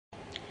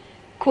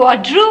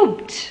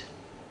Quadruped.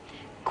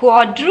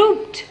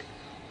 Quadruped.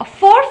 A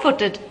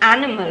four-footed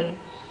animal.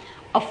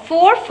 A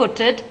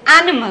four-footed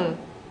animal.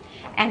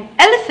 An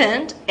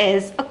elephant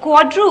is a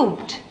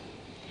quadruped.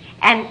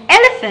 An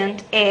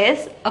elephant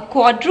is a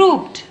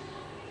quadruped.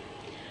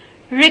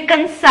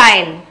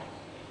 Reconcile.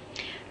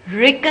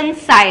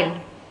 Reconcile.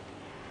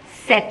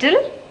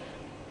 Settle,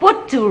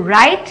 put to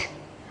right,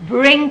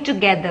 bring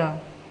together.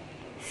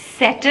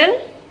 Settle,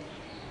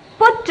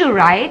 put to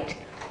right,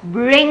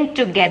 bring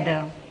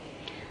together.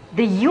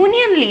 The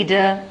union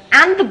leader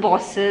and the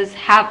bosses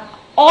have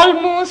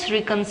almost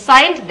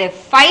reconciled their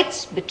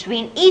fights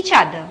between each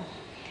other.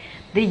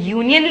 The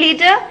union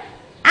leader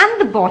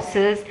and the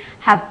bosses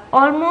have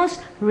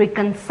almost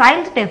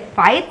reconciled their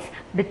fights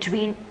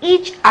between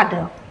each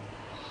other.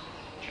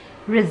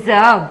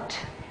 Reserved.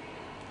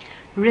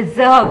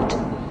 Reserved.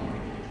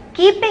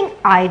 Keeping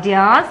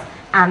ideas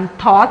and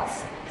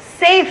thoughts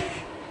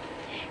safe.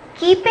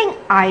 Keeping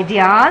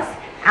ideas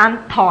and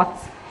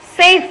thoughts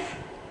safe.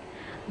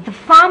 The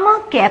farmer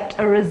kept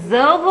a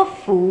reserve of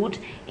food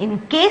in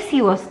case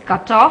he was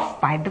cut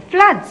off by the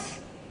floods.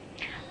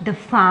 The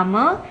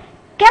farmer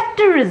kept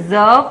a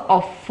reserve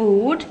of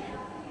food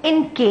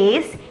in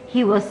case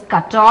he was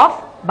cut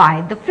off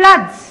by the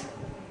floods.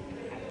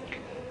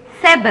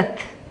 Sabbath.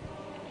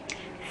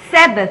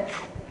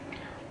 Sabbath.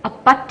 A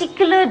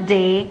particular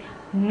day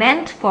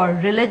meant for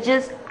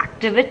religious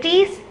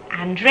activities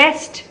and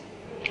rest.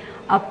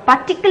 A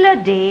particular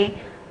day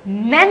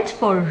meant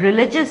for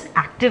religious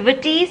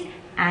activities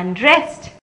and rest.